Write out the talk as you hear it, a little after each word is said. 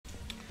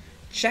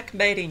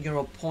Checkmating your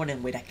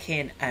opponent with a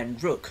king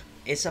and rook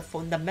is a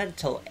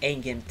fundamental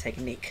endgame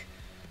technique.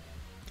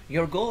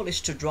 Your goal is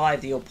to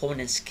drive the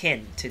opponent's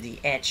king to the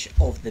edge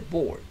of the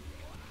board.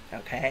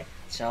 Okay,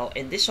 so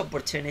in this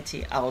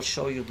opportunity I will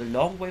show you the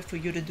long way for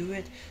you to do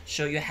it,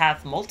 so you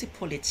have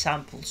multiple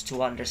examples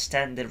to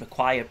understand the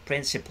required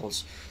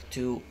principles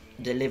to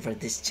deliver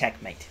this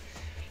checkmate.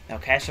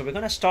 Okay, so we're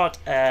gonna start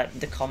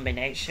the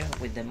combination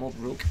with the move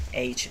rook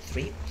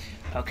h3.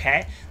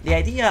 Okay, the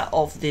idea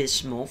of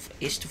this move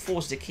is to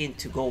force the king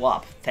to go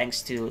up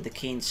thanks to the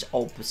king's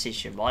old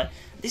position, right?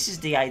 This is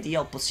the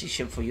ideal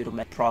position for you to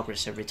make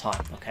progress every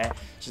time. Okay,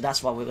 so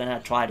that's what we're gonna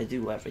try to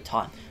do every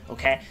time.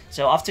 Okay,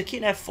 so after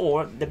king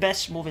f4, the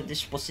best move in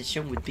this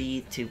position would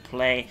be to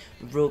play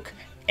rook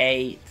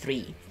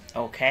a3.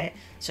 Okay,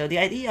 so the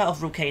idea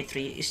of rook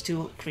a3 is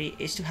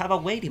to have a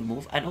waiting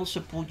move and also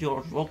put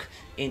your rook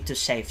into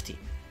safety.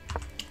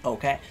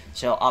 Okay,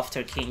 so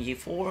after king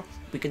g4,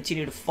 we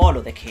continue to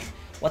follow the king.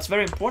 What's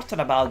very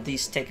important about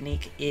this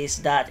technique is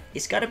that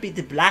it's gotta be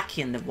the black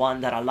king, the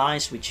one that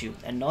aligns with you,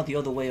 and not the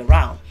other way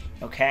around.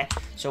 Okay,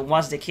 so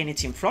once the king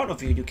is in front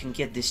of you, you can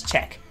get this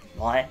check,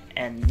 right?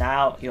 And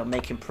now you're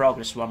making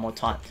progress one more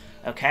time.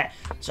 Okay,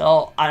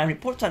 so an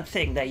important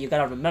thing that you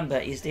gotta remember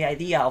is the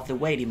idea of the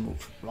waiting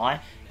move,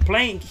 right?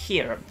 Playing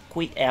here,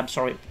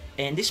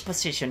 in this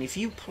position, if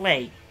you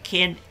play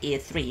king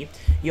e3,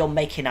 you're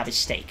making a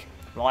mistake,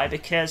 right?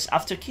 Because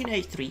after king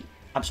e3,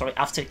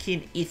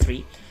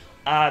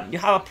 you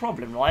have a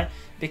problem, right?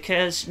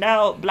 Because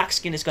now black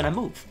skin is gonna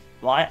move,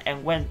 right?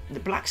 And when the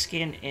black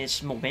skin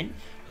is moving,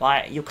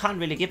 right, you can't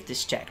really give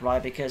this check,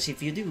 right? Because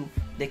if you do,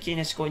 the king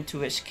is going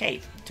to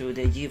escape to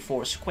the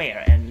g4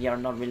 square and you're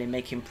not really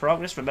making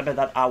progress. Remember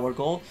that our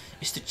goal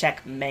is to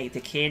checkmate the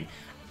king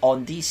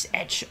on this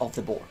edge of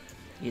the board,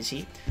 you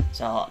see?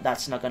 So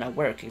that's not gonna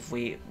work if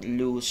we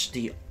lose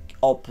the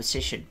old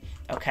position.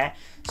 Okay,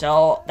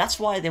 so that's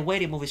why the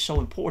waiting move is so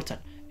important,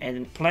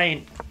 and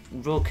playing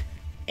rook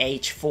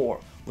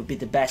h4 would be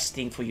the best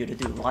thing for you to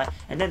do, right?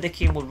 And then the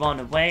king will run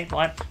away,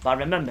 right? But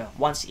remember,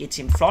 once it's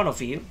in front of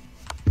you,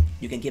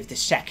 you can give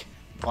this check,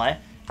 right?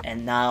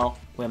 And now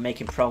we're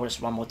making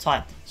progress one more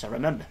time. So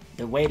remember,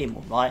 the waiting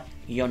move, right?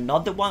 You're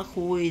not the one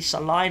who is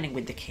aligning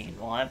with the king,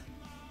 right?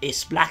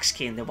 It's black's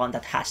king, the one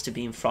that has to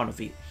be in front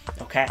of you.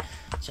 Okay,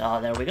 so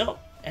there we go,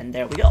 and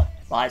there we go,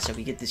 right? So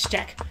we get this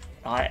check,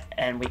 right?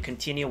 And we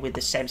continue with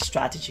the same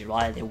strategy,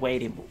 right? The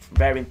waiting move,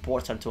 very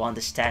important to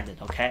understand it.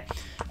 Okay,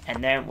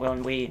 and then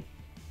when we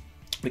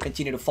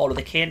continue to follow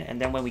the king, and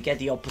then when we get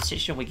the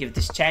opposition, we give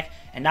this check.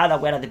 And now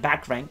that we're at the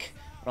back rank,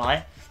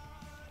 right,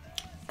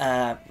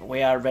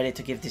 we are ready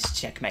to give this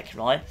checkmate,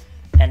 right?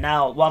 And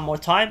now one more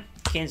time,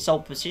 king's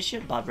old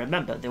position, but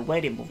remember the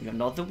waiting move, you're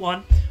not the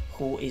one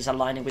who is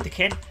aligning with the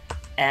king.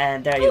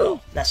 And there you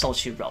go, that's all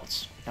she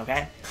wrote.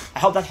 Okay, I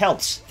hope that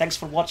helps. Thanks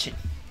for watching.